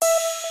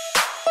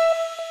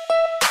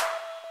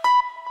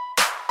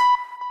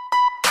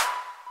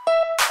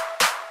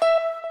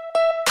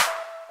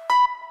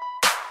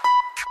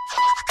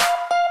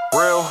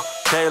Real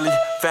daily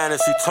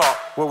fantasy talk,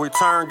 where we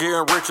turn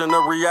getting rich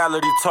into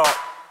reality talk.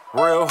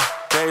 Real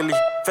daily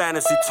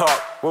fantasy talk,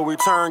 where we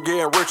turn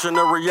getting rich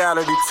into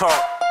reality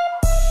talk.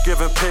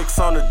 Giving picks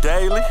on the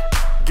daily,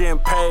 getting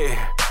paid.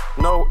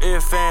 No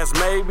ifs, ands,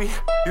 maybe.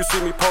 You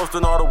see me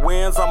posting all the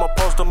wins, I'ma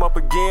post them up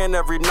again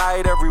every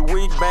night, every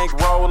week.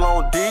 Bankroll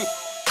on deep.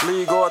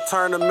 League or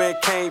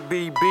tournament can't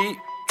be beat.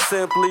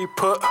 Simply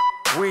put,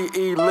 we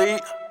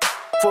elite.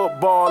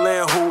 Football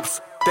and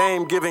hoops.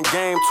 Dame giving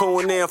game,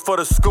 tune in for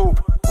the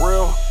scoop.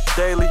 Real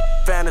daily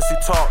fantasy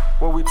talk,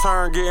 where we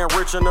turn getting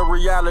rich into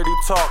reality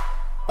talk.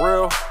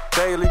 Real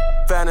daily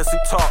fantasy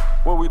talk,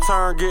 where we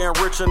turn getting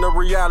rich into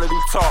reality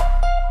talk.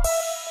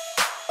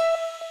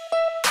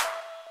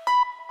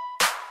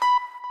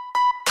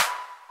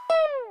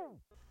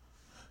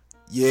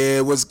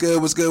 Yeah, what's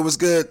good?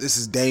 This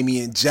is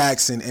Damian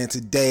Jackson, and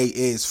today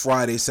is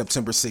Friday,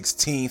 September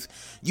 16th.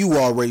 You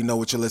already know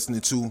what you're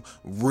listening to.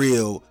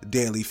 Real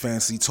Daily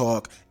Fantasy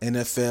Talk,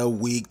 NFL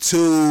Week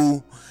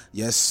 2.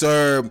 Yes,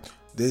 sir.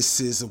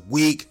 This is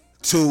Week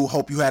 2.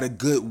 Hope you had a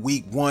good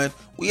Week 1.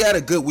 We had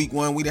a good Week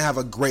 1. We didn't have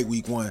a great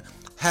Week 1.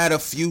 Had a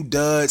few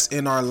duds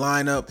in our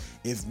lineup.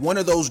 If one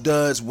of those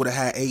duds would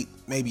have had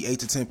maybe 8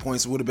 to 10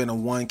 points, it would have been a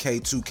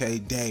 1K,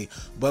 2K day.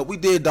 But we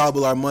did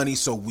double our money,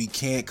 so we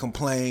can't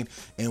complain.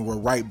 And we're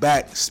right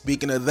back.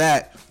 Speaking of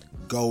that,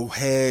 go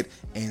ahead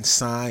and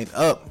sign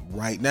up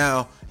right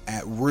now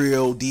at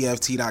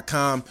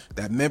realdft.com.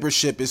 That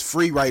membership is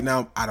free right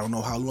now. I don't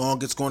know how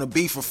long it's going to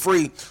be for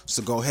free.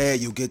 So go ahead.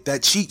 You'll get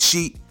that cheat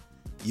sheet.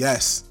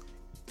 Yes.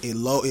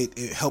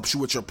 It helps you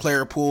with your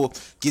player pool,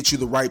 get you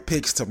the right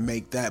picks to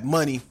make that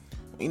money.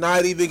 We're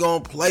not even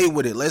going to play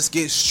with it. Let's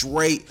get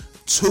straight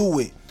to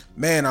it.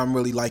 Man, I'm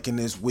really liking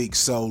this week,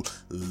 so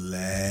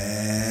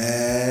let's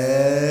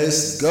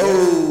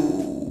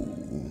go.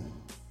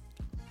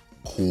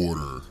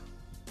 Quarterbacks.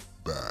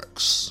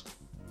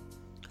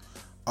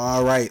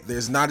 All right,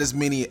 there's not as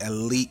many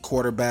elite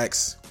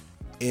quarterbacks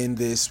in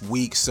this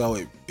week, so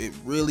it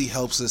really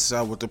helps us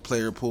out with the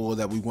player pool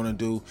that we want to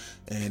do,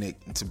 and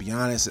to be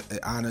honest, it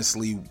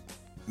honestly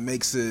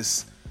makes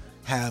us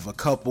have a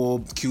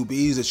couple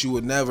QBs that you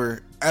would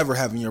never ever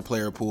have in your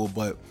player pool,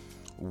 but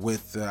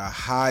with a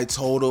high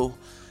total,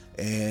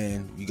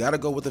 and you got to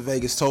go with the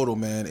Vegas total,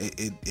 man.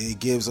 It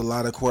gives a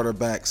lot of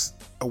quarterbacks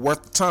a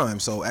worth of time.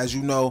 So as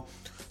you know,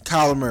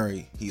 Kyler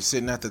Murray, he's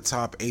sitting at the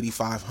top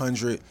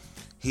 8,500.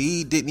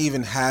 He didn't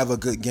even have a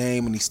good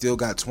game, and he still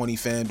got 20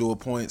 FanDuel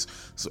points.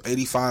 So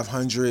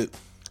 8,500.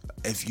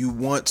 If you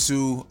want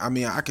to,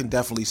 I can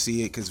definitely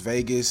see it because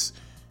Vegas,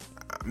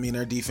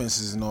 their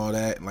defenses and all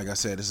that. Like I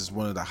said, this is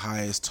one of the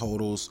highest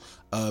totals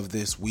of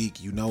this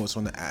week. You know it's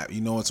on the app.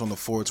 You know it's on the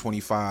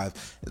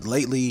 425.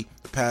 Lately,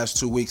 the past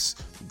 2 weeks,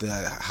 the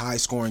high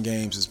scoring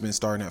games has been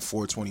starting at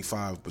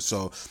 425. But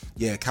so,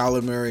 yeah,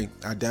 Kyler Murray,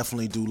 I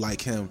definitely do like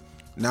him.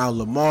 Now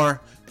Lamar,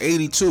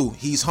 82.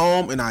 He's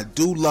home, and I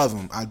do love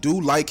him. I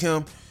do like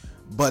him.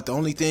 But the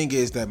only thing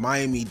is that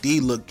Miami D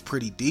looked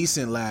pretty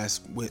decent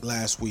last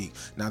week.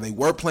 Now, they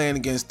were playing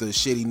against the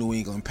shitty New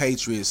England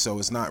Patriots, so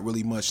it's not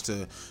really much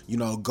to,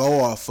 go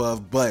off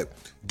of. But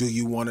do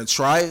you want to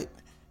try it?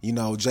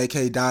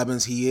 J.K.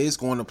 Dobbins, he is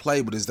going to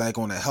play, but is that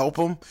going to help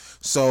him?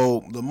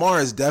 So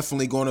Lamar is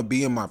definitely going to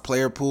be in my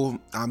player pool.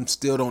 I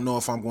still don't know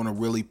if I'm going to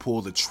really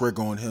pull the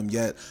trigger on him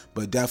yet,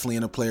 but definitely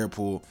in a player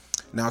pool.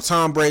 Now,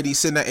 Tom Brady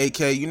sitting at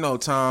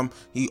 8K. Tom,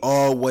 he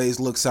always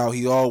looks out.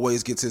 He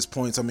always gets his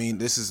points.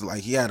 This is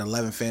like he had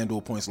 11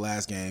 FanDuel points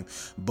last game.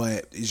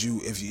 But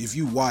if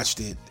you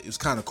watched it, it was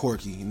kind of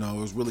quirky. It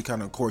was really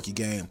kind of a quirky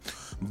game.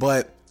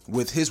 But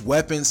with his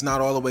weapons not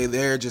all the way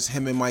there, just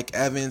him and Mike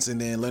Evans, and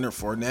then Leonard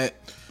Fournette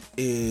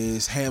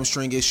is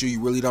hamstring issue.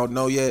 You really don't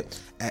know yet.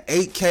 At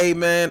 8K,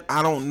 man,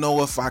 I don't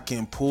know if I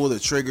can pull the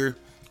trigger.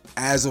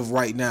 As of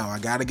right now, I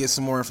got to get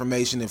some more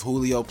information if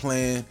Julio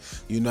playing,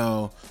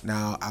 Now,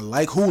 I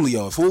like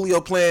Julio. If Julio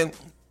playing,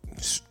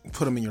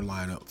 put him in your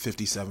lineup,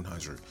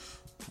 5,700.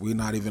 We're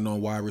not even on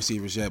wide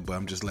receivers yet, but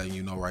I'm just letting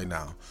you know right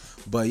now.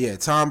 But, yeah,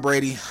 Tom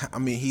Brady,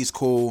 he's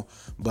cool,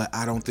 but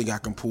I don't think I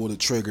can pull the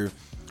trigger.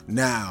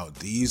 Now,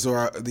 these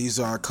are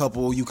a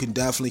couple you can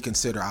definitely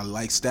consider. I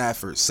like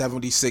Stafford,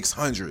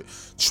 7,600.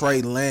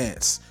 Trey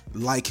Lance,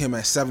 like him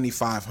at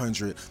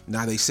 7,500.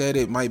 Now, they said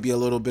it might be a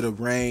little bit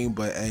of rain,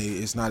 but hey,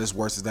 it's not as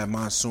worse as that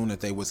monsoon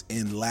that they was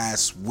in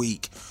last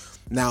week.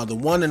 Now, the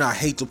one that I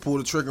hate to pull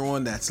the trigger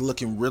on that's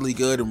looking really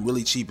good and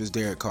really cheap is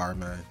Derek Carr,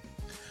 man.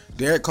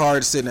 Derek Carr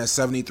is sitting at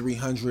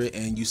 7,300,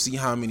 and you see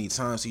how many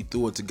times he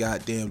threw it to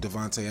goddamn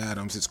Devontae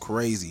Adams. It's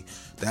crazy.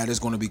 That is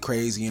going to be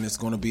crazy, and it's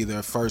going to be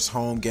their first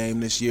home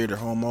game this year, their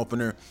home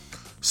opener.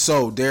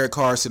 So, Derek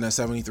Carr sitting at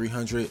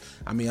 7,300.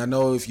 I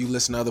know if you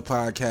listen to other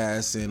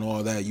podcasts and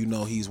all that,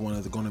 he's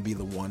going to be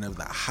one of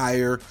the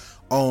higher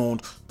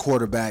owned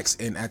quarterbacks,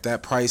 and at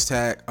that price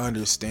tag,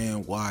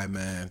 understand why,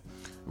 man.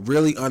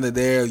 Really under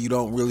there, you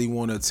don't really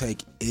want to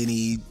take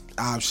any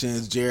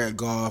options. Jared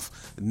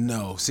Goff,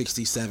 no.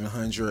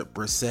 6,700.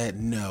 Brissett,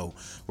 no.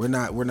 We're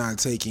not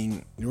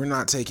taking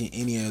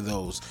any of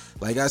those.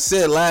 Like I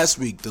said last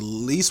week, the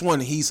least one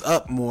he's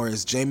up more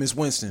is Jameis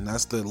Winston.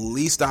 That's the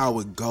least I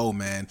would go,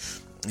 man.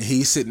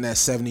 He's sitting at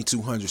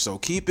 7,200, so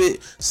keep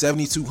it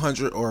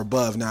 7,200 or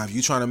above. Now, if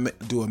you're trying to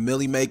do a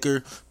milli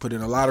maker, put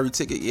in a lottery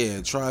ticket,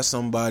 yeah, try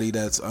somebody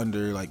that's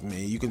under, like,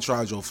 man, you can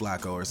try Joe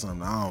Flacco or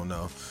something. I don't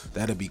know.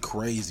 That'd be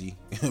crazy.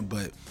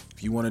 But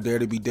if you want to dare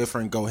to be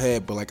different, go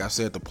ahead. But like I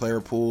said, the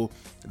player pool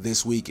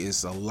this week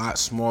is a lot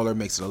smaller,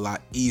 makes it a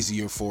lot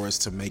easier for us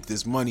to make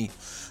this money.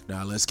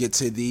 Now, let's get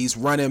to these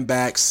running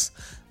backs.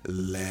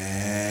 Let's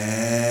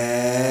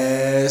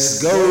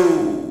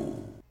go.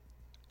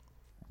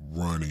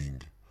 Running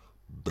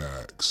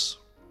backs.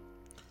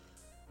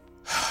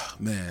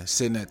 Man,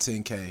 sitting at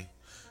 10K.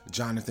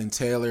 Jonathan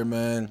Taylor,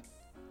 man.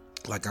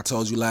 Like I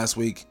told you last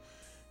week,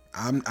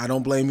 I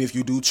don't blame you if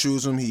you do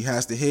choose him. He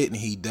has to hit, and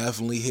he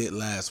definitely hit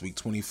last week.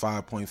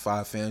 25.5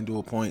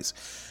 FanDuel points,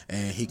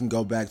 and he can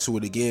go back to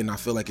it again. I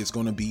feel like it's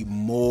going to be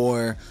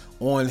more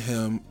on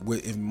him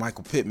with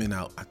Michael Pittman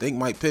out. I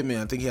think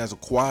he has a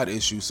quad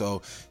issue,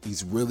 so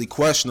he's really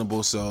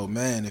questionable. So,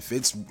 man, if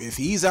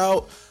he's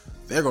out,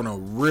 they're going to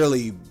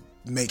really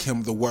make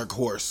him the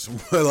workhorse,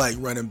 like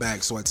running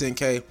back. So at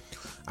 10K,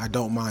 I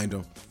don't mind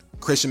him.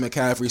 Christian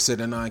McCaffrey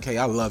sitting at 9K.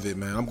 I love it,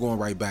 man. I'm going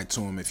right back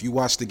to him. If you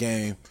watch the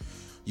game,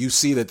 you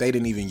see that they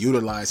didn't even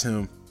utilize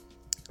him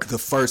the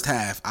first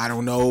half. I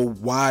don't know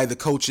why the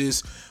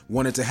coaches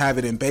wanted to have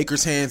it in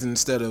Baker's hands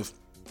instead of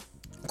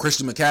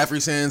Christian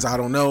McCaffrey's hands. I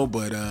don't know,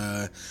 but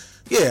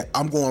yeah,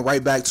 I'm going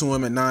right back to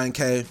him at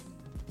 9K.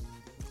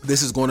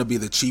 This is going to be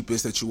the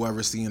cheapest that you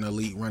ever see an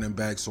elite running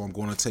back, so I'm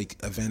going to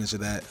take advantage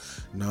of that.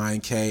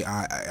 9K.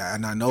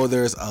 And I know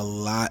there's a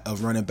lot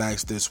of running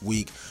backs this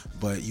week,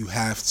 but you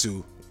have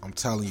to. I'm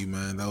telling you,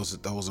 man, those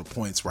are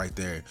points right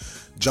there.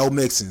 Joe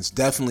Mixon's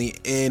definitely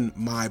in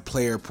my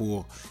player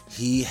pool.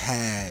 He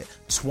had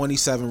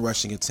 27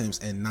 rushing attempts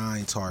and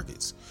 9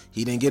 targets.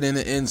 He didn't get in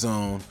the end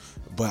zone,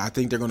 but I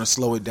think they're going to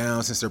slow it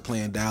down since they're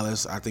playing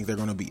Dallas. I think they're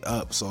going to be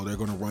up, so they're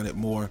going to run it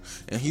more,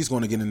 and he's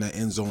going to get in the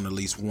end zone at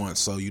least once.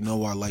 So you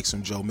know I like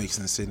some Joe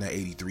Mixon sitting at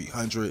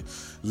 8,300.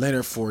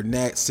 Leonard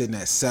Fournette sitting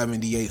at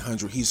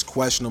 7,800. He's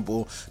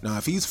questionable. Now,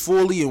 if he's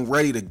fully and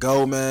ready to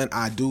go, man,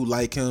 I do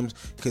like him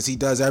because he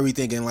does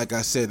everything. And like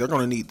I said, they're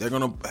going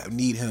to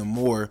need him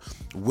more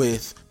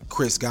with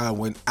Chris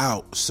Godwin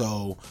out.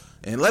 So,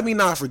 and let me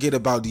not forget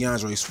about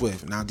DeAndre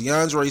Swift. Now,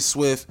 DeAndre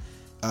Swift,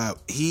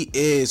 he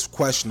is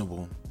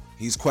questionable.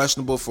 He's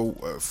questionable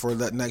for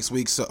that next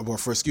week,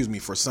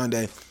 for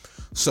Sunday.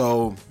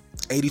 So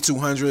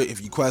 8,200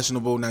 if you're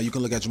questionable. Now you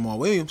can look at Jamal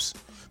Williams,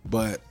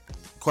 but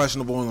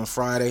questionable on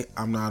Friday.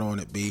 I'm not on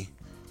it, B.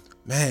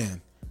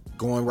 Man,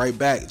 going right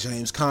back,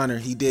 James Conner.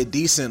 He did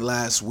decent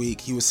last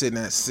week. He was sitting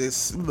at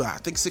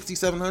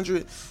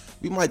 6,700.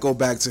 We might go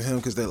back to him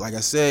because, like I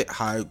said,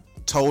 high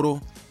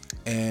total.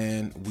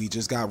 And we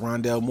just got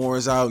Rondale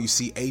Moore's out. You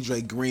see,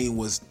 AJ Green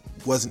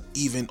wasn't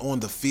even on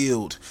the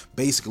field,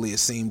 basically, it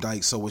seemed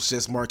like. So it's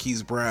just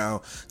Marquise Brown,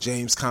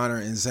 James Conner,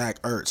 and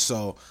Zach Ertz.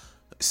 So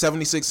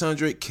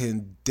 7,600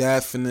 can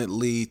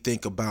definitely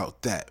think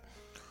about that.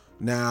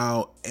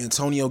 Now,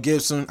 Antonio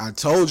Gibson, I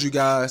told you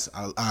guys,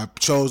 I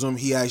chose him.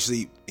 He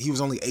was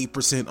only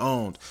 8%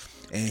 owned,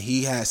 and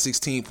he had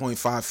 16.5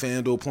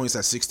 FanDuel points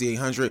at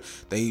 6,800.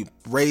 They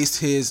raised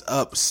his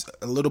up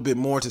a little bit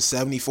more to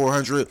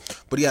 7,400,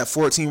 but he had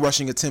 14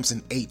 rushing attempts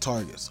and 8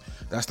 targets.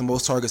 That's the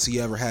most targets he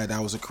ever had.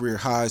 That was a career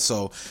high.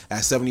 So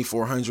at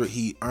 7,400,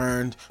 he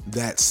earned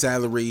that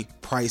salary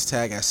price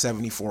tag at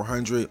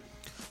 7,400.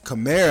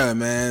 Kamara,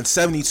 man,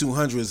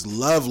 7,200 is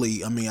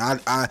lovely. I mean,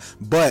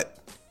 but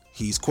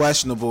he's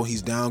questionable.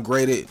 He's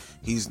downgraded.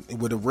 He's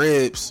with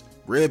a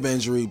rib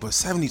injury, but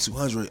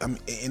 7,200. I mean,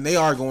 and they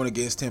are going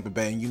against Tampa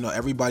Bay, and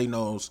everybody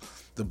knows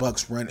the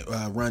Bucs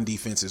run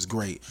defense is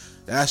great.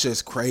 That's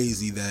just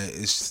crazy that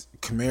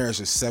Kamara's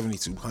just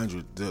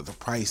 7,200. The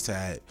price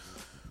tag.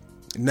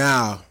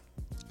 Now,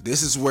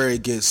 this is where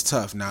it gets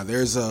tough. Now,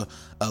 there's a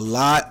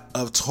lot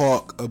of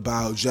talk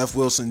about Jeff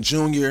Wilson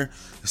Jr.,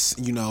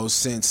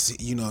 since,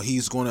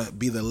 he's going to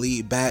be the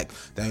lead back.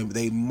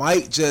 They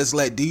might just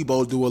let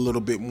Debo do a little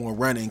bit more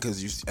running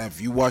because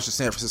if you watched the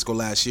San Francisco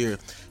last year,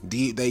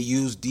 they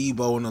used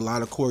Debo in a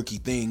lot of quirky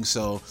things.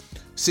 So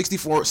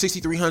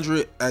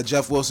 6,300 at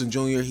Jeff Wilson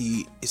Jr.,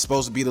 he is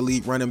supposed to be the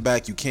lead running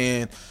back. You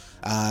can.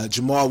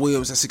 Jamal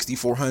Williams at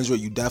 6,400,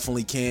 you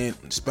definitely can,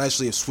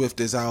 especially if Swift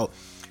is out.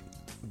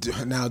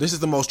 Now, this is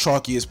the most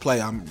chalkiest play.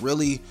 I'm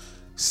really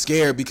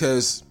scared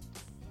because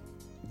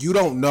you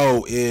don't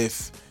know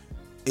if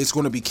it's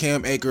going to be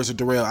Cam Akers or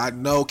Darrell. I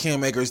know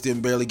Cam Akers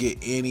didn't barely get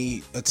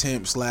any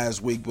attempts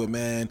last week, but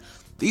man,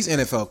 these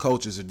NFL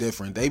coaches are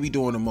different. They be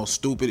doing the most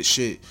stupid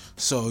shit.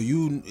 So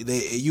you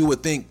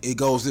would think it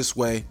goes this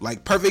way.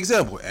 Like, perfect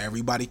example.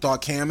 Everybody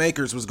thought Cam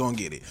Akers was going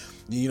to get it.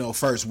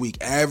 First week,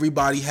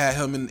 everybody had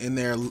him in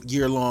their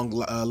year-long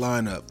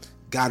lineup.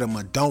 Got him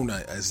a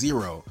donut, a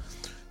 0.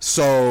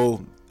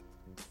 So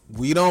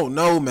We don't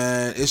know,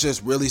 man. It's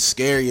just really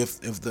scary if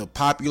the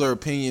popular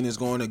opinion is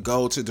going to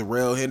go to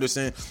Darrell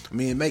Henderson. I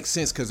mean, it makes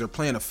sense because they're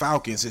playing the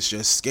Falcons. It's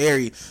just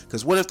scary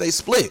because what if they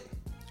split?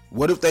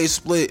 What if they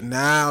split?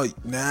 Now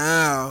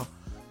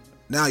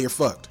you're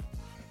fucked.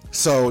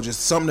 So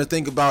just something to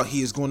think about.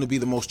 He is going to be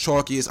the most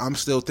chalkiest. I'm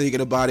still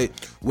thinking about it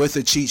with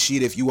a cheat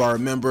sheet. If you are a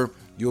member,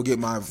 you'll get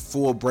my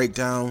full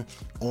breakdown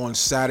on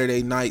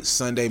Saturday night,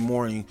 Sunday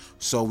morning,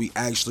 so we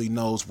actually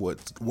knows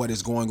what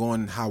is going on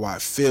and how I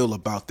feel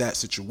about that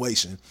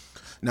situation.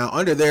 Now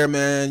under there,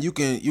 man, you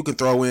can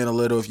throw in a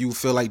little if you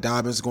feel like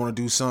Dobbins is going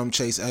to do something,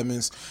 Chase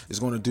Edmonds is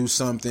going to do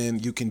something.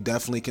 You can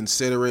definitely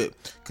consider it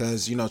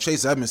because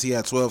Chase Edmonds, he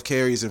had 12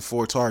 carries and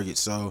 4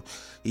 targets, so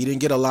he didn't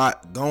get a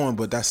lot going,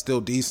 but that's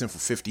still decent for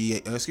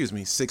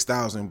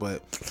 6,000.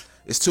 But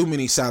it's too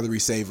many salary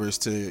savers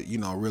to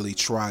really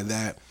try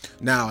that.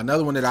 Now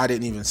another one that I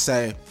didn't even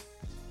say,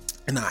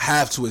 and I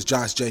have to, is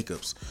Josh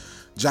Jacobs.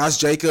 Josh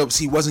Jacobs,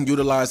 he wasn't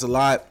utilized a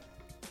lot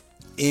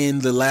in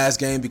the last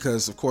game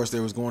because, of course, they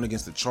was going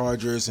against the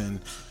Chargers, and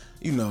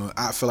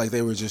I feel like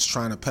they were just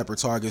trying to pepper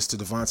targets to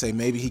Devontae.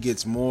 Maybe he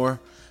gets more,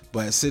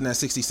 but sitting at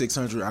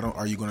 6,600,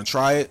 are you going to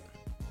try it?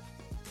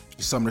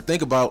 It's something to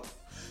think about.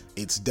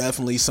 It's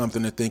definitely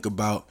something to think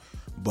about,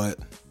 but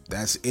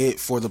that's it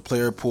for the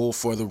player pool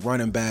for the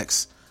running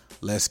backs.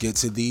 Let's get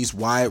to these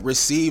wide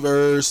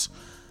receivers.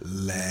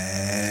 Let's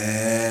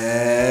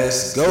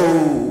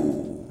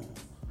go.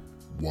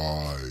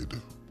 Wide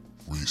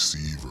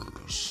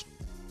receivers.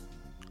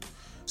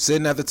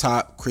 Sitting at the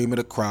top, cream of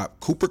the crop,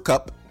 Cooper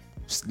Kupp,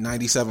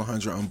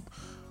 9,700.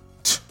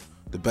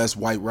 The best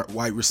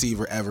white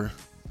receiver ever.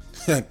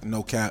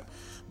 No cap.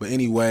 But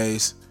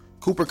anyways,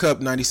 Cooper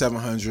Kupp,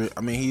 9,700.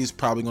 I mean, he's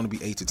probably going to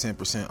be 8 to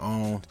 10%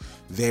 owned.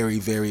 Very,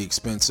 very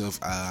expensive.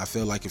 I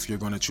feel like if you're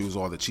going to choose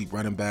all the cheap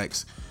running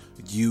backs,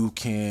 you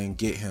can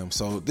get him.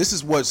 So this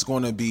is what's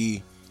going to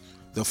be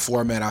the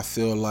format, I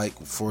feel like,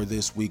 for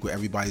this week, where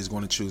everybody's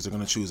going to choose. They're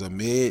going to choose a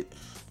mid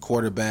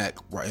quarterback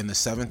right in the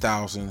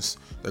 7,000s.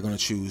 They're going to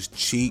choose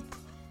cheap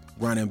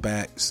running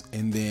backs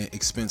and then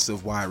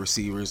expensive wide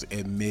receivers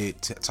and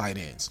mid tight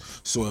ends.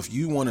 So if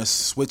you want to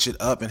switch it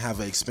up and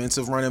have an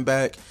expensive running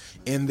back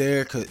in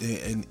there,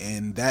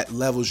 and that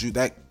levels you,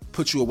 that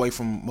puts you away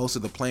from most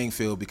of the playing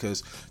field,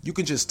 because you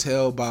can just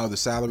tell by the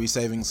salary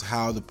savings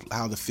how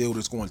the field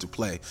is going to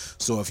play.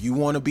 So if you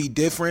want to be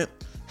different,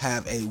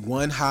 have a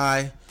one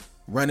high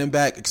running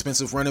back,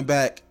 expensive running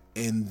back,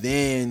 and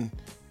then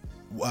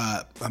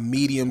a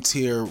medium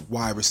tier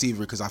wide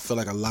receiver, because I feel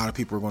like a lot of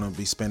people are going to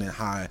be spending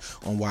high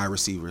on wide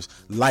receivers,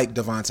 like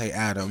Davante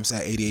Adams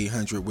at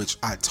 8,800, which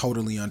I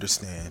totally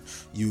understand.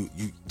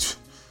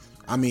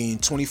 I mean,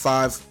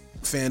 25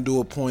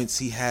 FanDuel points.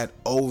 He had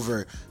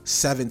over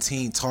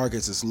 17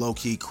 targets. It's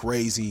low-key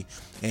crazy,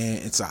 and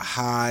it's a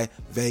high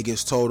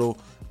Vegas total.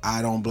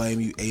 I don't blame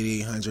you.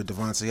 8,800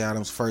 Davante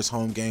Adams, first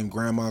home game.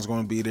 Grandma's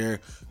going to be there.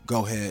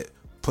 Go ahead,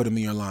 put him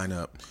in your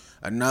lineup.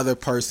 Another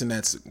person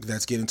that's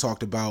getting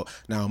talked about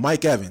now,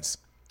 Mike Evans.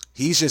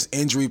 He's just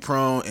injury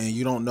prone, and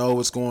you don't know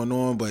what's going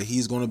on, but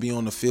he's going to be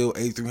on the field.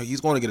 8,300. He's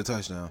going to get a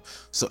touchdown.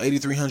 So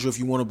 8,300 if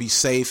you want to be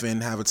safe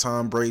and have a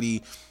Tom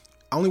Brady.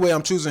 Only way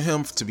I'm choosing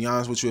him, to be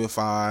honest with you, if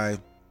I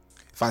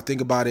think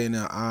about it and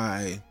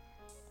I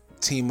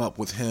team up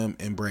with him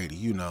and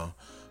Brady,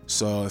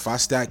 So if I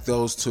stack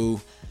those two,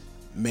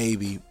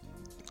 maybe.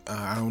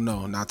 I don't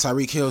know. Now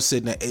Tyreek Hill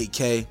sitting at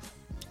 8K.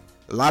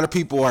 A lot of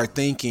people are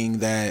thinking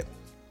that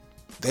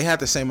they have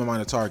the same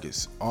amount of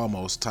targets,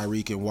 almost,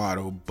 Tyreek and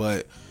Waddle.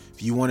 But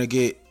if you want to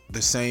get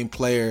the same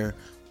player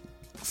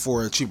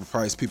for a cheaper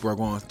price, people are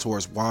going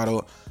towards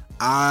Waddle.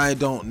 I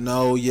don't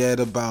know yet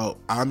about.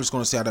 I'm just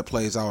going to see how that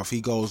plays out. If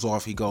he goes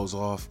off, he goes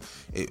off.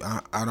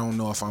 I don't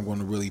know if I'm going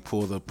to really have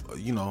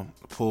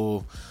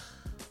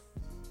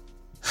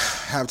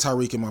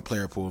Tyreek in my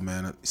player pool,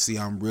 man. See,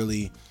 I'm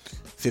really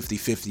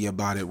 50-50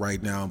 about it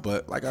right now.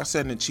 But like I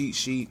said in the cheat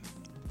sheet,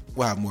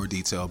 we'll have more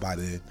detail by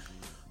then.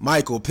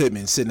 Michael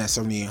Pittman sitting at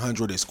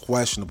 7,800 is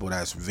questionable.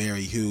 That's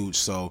very huge.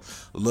 So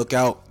look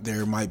out.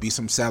 There might be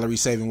some salary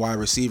saving wide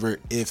receiver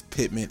if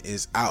Pittman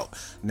is out.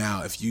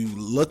 Now, if you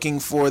looking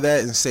for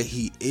that and say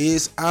he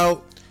is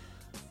out,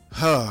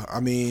 I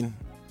mean,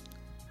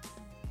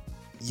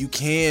 you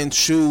can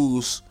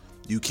choose.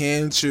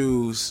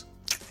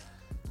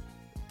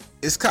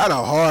 It's kind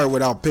of hard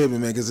without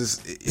Pittman, man, because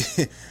it's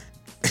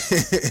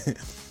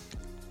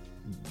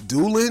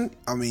Doolin,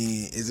 I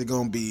mean, is it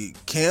going to be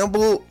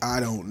Campbell?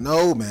 I don't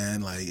know,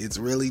 man. Like, it's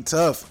really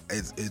tough.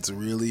 It's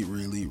really,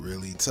 really,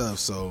 really tough.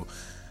 So,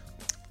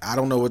 I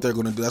don't know what they're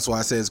going to do. That's why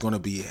I said it's going to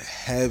be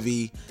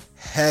heavy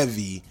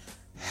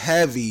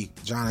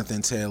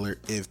Jonathan Taylor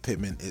if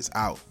Pittman is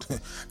out.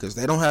 Because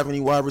they don't have any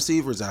wide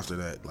receivers after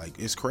that. Like,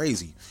 it's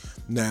crazy.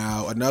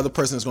 Now, another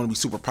person that's going to be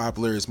super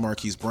popular is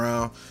Marquise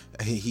Brown.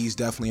 He's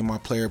definitely in my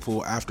player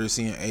pool after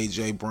seeing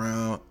AJ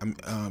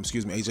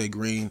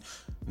Green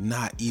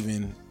not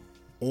even,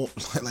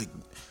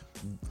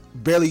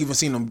 barely even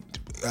seen him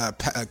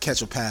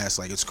catch a pass.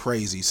 Like, it's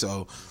crazy.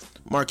 So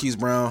Marquise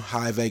Brown,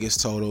 high Vegas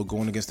total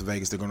going against the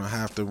Vegas. They're gonna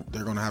have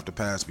to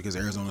pass because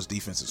Arizona's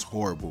defense is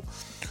horrible.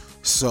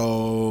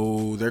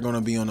 So they're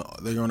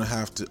gonna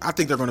have to. I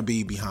think they're gonna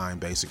be behind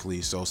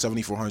basically. So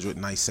 7,400,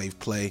 nice safe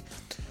play.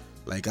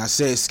 Like I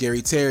said,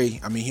 Scary Terry.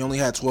 I mean, he only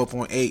had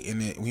 12.8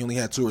 and he only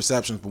had 2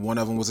 receptions, but one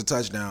of them was a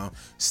touchdown.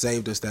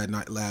 Saved us that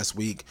night last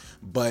week,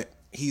 but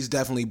he's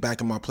definitely back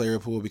in my player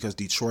pool because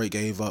Detroit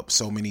gave up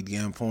so many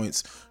damn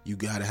points. You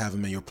got to have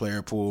him in your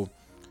player pool.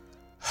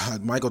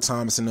 Michael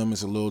Thomas and them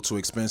is a little too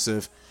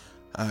expensive.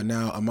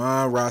 Now,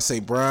 Amon-Ra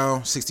St.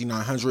 Brown,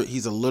 6,900.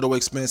 He's a little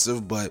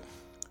expensive, but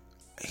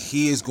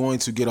he is going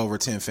to get over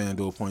 10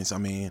 FanDuel points. I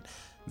mean,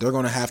 they're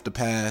going to have to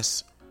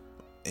pass,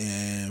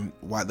 and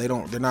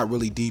they're not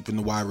really deep in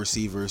the wide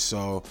receivers.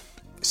 So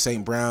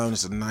St. Brown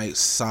is a nice,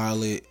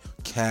 solid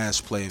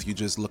cash play. If you're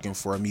just looking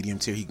for a medium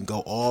tier, he can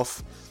go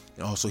off.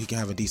 Also, he can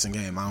have a decent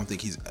game. I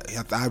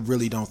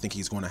really don't think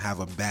he's going to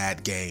have a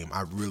bad game.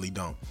 I really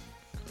don't.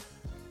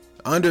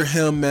 Under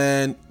him,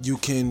 man, you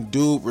can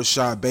do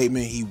Rashad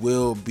Bateman. He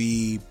will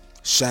be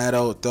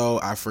shadowed, though.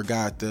 I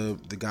forgot the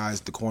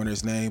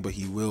corner's name, but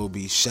he will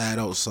be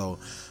shadowed. So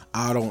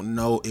I don't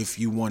know if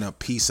you want a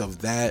piece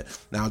of that.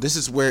 Now, this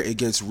is where it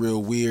gets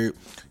real weird.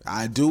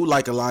 I do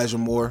like Elijah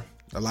Moore.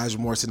 Elijah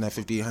Moore sitting at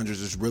 5,800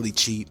 is really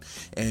cheap,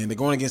 and they're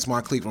going against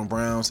my Cleveland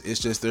Browns. It's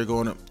just I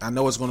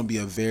know it's going to be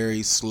a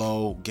very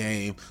slow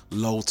game,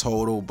 low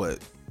total, but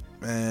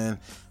man,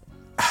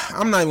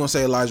 I'm not even going to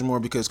say Elijah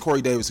Moore because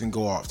Corey Davis can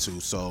go off too.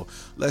 So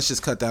let's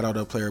just cut that out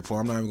of the player pool.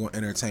 I'm not even going to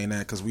entertain that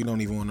because we don't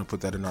even want to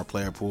put that in our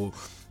player pool.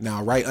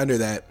 Now, right under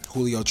that,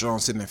 Julio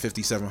Jones sitting at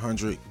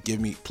 5,700.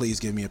 Please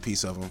give me a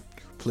piece of him.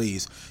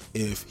 Please.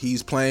 If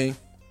he's playing,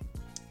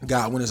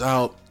 Godwin is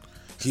out,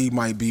 he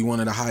might be one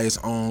of the highest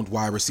owned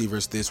wide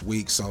receivers this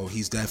week. So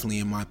he's definitely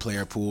in my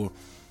player pool.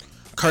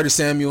 Curtis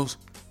Samuels,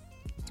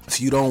 if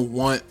you don't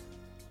want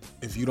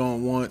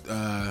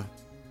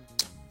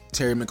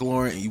Terry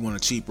McLaurin and you want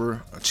a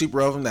cheaper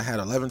of him that had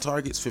 11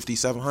 targets,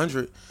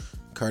 5,700,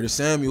 Curtis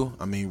Samuel.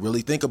 I mean,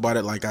 really think about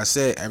it. Like I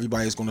said,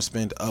 everybody's going to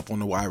spend up on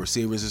the wide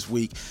receivers this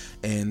week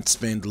and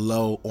spend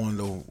low on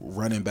the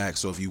running back.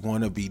 So if you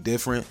want to be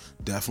different,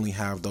 definitely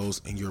have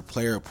those in your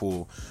player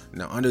pool.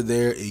 Now, under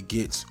there, it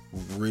gets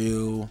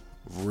real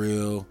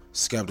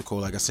skeptical.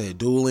 Like I said,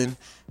 Doolin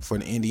for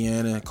the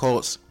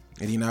Indianapolis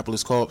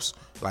Colts.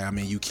 Like, I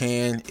mean, you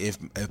can if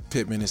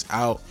Pittman is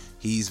out.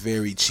 He's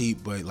very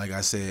cheap, but like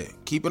I said,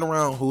 keep it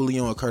around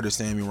Julio and Curtis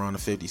Samuel around the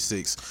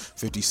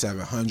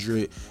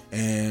 5,700.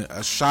 And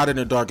a shot in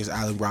the dark is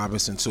Allen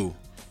Robinson too.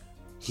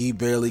 He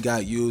barely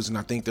got used, and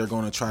I think they're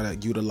going to try to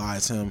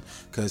utilize him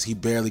because he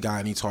barely got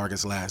any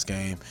targets last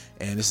game.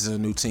 And this is a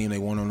new team. They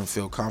want him to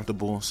feel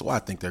comfortable, so I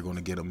think they're going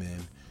to get him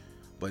in.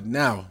 But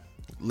now,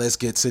 let's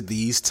get to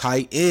these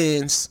tight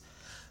ends.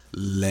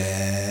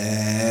 Let's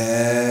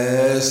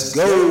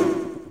go.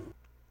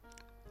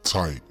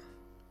 Tight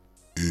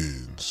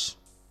ends.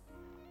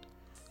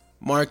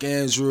 Mark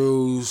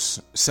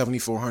Andrews,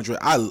 7,400.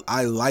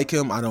 I like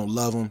him. I don't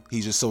love him.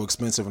 He's just so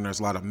expensive, and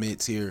there's a lot of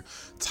mid-tier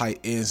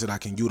tight ends that I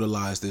can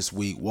utilize this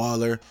week.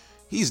 Waller,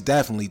 he's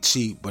definitely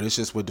cheap, but it's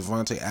just with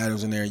Devontae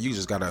Adams in there, you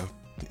just got to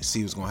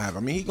see what's going to happen. I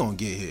mean, he's going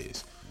to get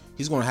his.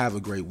 He's going to have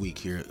a great week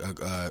here,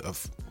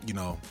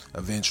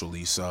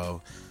 eventually.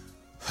 So,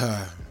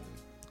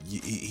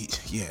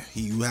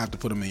 you have to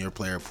put him in your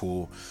player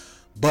pool.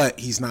 But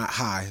he's not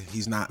high.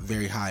 He's not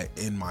very high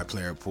in my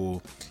player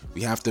pool.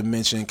 We have to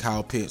mention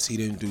Kyle Pitts. He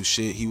didn't do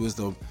shit. He was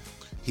the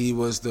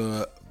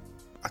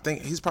I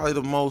think he's probably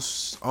the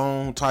most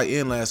owned tight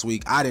end last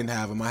week. I didn't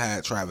have him. I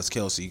had Travis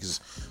Kelce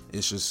because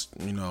it's just,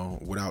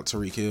 without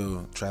Tyreek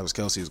Hill, Travis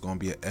Kelce is going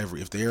to be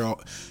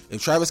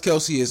if Travis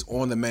Kelce is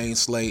on the main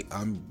slate,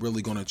 I'm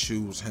really going to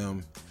choose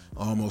him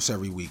almost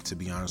every week, to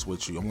be honest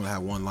with you. I'm gonna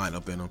have one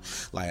lineup in them.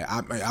 Like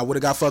I would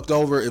have got fucked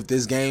over if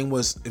this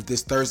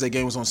Thursday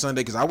game was on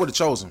Sunday, because I would have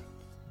chosen.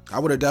 I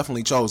would have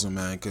definitely chosen,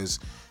 man, because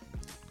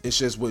it's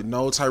just with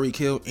no Tyreek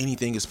Hill,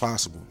 anything is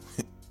possible.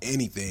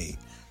 Anything.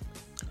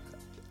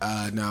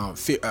 Now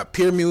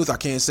Pierre-Muth, I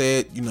can't say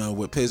it.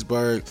 With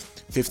Pittsburgh,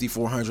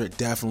 5,400,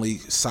 definitely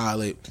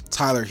solid.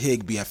 Tyler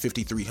Higbee at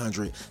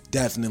 5,300,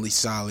 definitely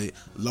solid.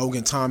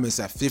 Logan Thomas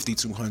at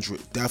 5,200,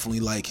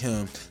 definitely like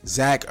him.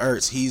 Zach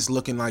Ertz, he's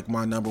looking like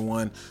my number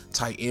one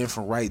tight end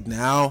for right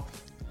now.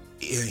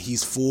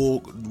 He's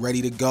full,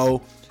 ready to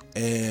go.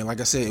 And like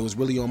I said, it was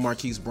really on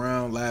Marquise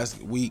Brown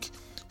last week.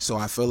 So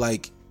I feel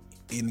like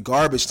in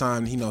garbage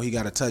time, he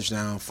got a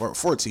touchdown for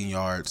 14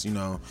 yards,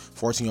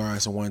 14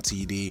 yards and 1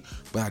 TD.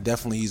 But I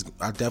definitely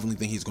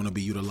think he's going to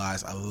be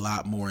utilized a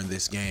lot more in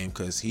this game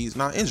because he's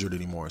not injured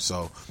anymore.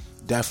 So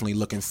definitely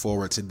looking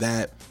forward to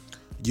that.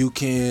 You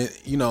can,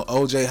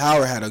 OJ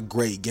Howard had a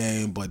great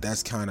game, but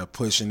that's kind of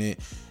pushing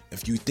it.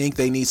 If you think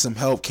they need some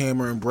help,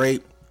 Cameron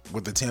Brate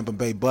with the Tampa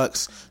Bay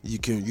Bucks, you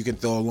can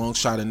throw a long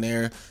shot in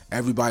there.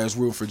 Everybody's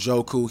rooting for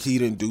Joku. He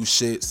didn't do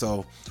shit.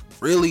 So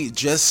really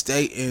just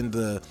stay in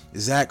the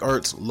Zach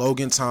Ertz,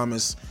 Logan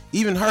Thomas,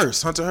 even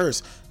Hunter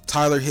Hurst,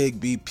 Tyler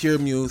Higbee,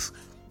 Pierre-Muth,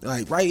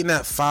 like right in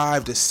that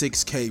 5 to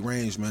 6K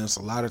range, man. It's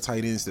a lot of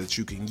tight ends that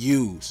you can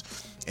use.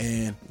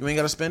 and you ain't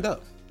got to spend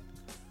up.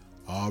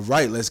 All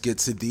right, let's get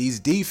to these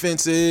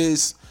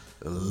defenses.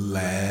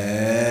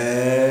 Let's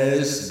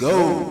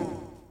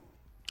go.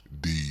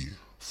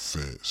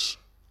 Defense.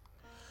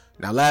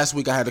 Now, last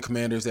week I had the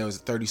Commanders. That was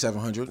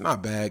 3,700.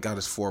 Not bad. Got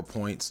us 4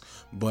 points.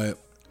 But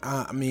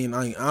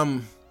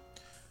I'm.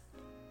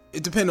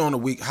 It depends on the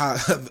week.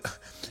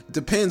 It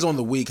depends on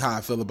the week how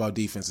I feel about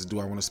defenses. Do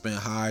I want to spend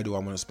high? Do I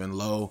want to spend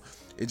low?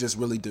 It just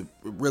really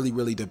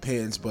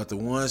depends. But the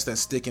ones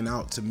that's sticking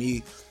out to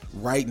me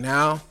right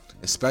now,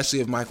 especially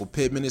if Michael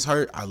Pittman is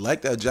hurt, I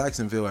like that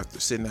Jacksonville after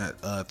sitting at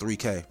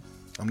 3K.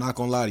 I'm not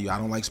gonna lie to you. I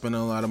don't like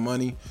spending a lot of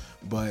money,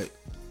 but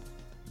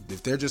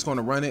if they're just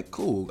gonna run it,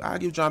 cool. I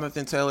give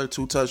Jonathan Taylor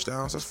 2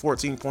 touchdowns. That's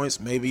 14 points.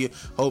 Maybe,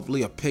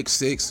 hopefully, a pick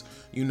 6.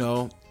 You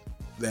know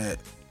that.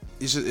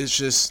 It's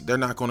just they're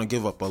not going to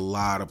give up a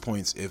lot of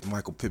points if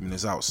Michael Pittman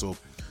is out. So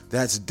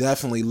that's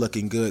definitely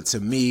looking good to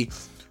me.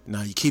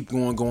 Now you keep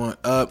going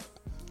up.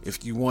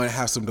 If you want to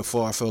have some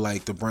default, I feel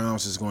like the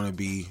Browns is going to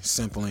be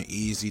simple and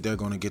easy. They're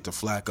going to get to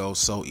Flacco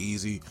so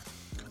easy.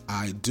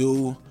 I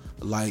do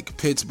like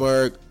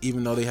Pittsburgh,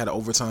 even though they had an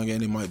overtime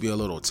game, they might be a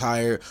little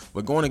tired.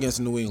 But going against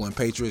the New England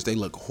Patriots, they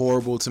look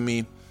horrible to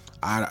me.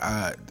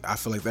 I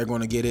feel like they're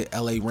going to get it.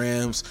 LA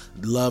Rams,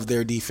 love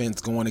their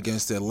defense going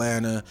against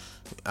Atlanta.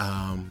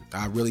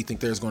 I really think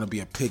there's going to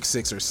be a pick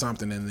 6 or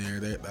something in there.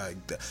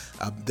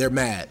 They're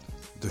mad.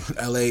 The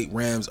LA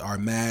Rams are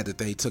mad that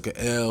they took an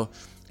L,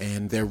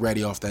 and they're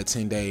ready off that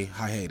 10-day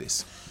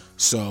hiatus.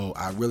 So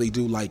I really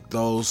do like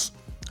those.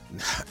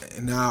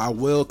 Now I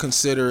will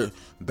consider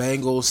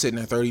Bengals sitting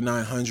at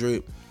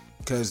 3,900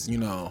 because you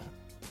know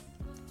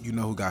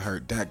who got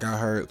hurt. Dak got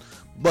hurt,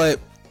 but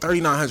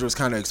 3,900 is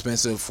kind of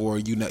expensive for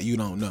you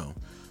don't know.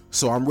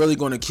 So I'm really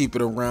going to keep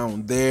it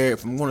around there.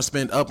 If I'm going to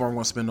spend up, or I'm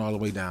going to spend all the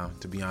way down,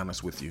 to be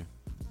honest with you.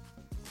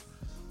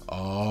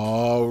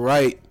 All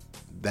right.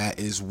 That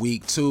is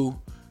week 2.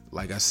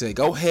 Like I said,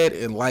 go ahead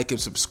and like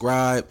and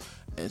subscribe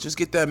and just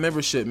get that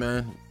membership,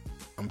 man.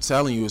 I'm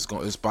telling you,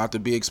 it's about to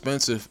be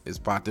expensive. It's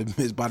about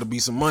to be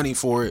some money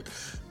for it.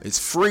 It's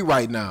free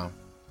right now.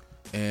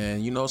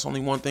 And it's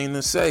only one thing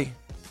to say.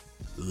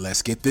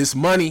 Let's get this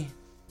money.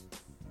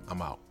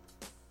 I'm out.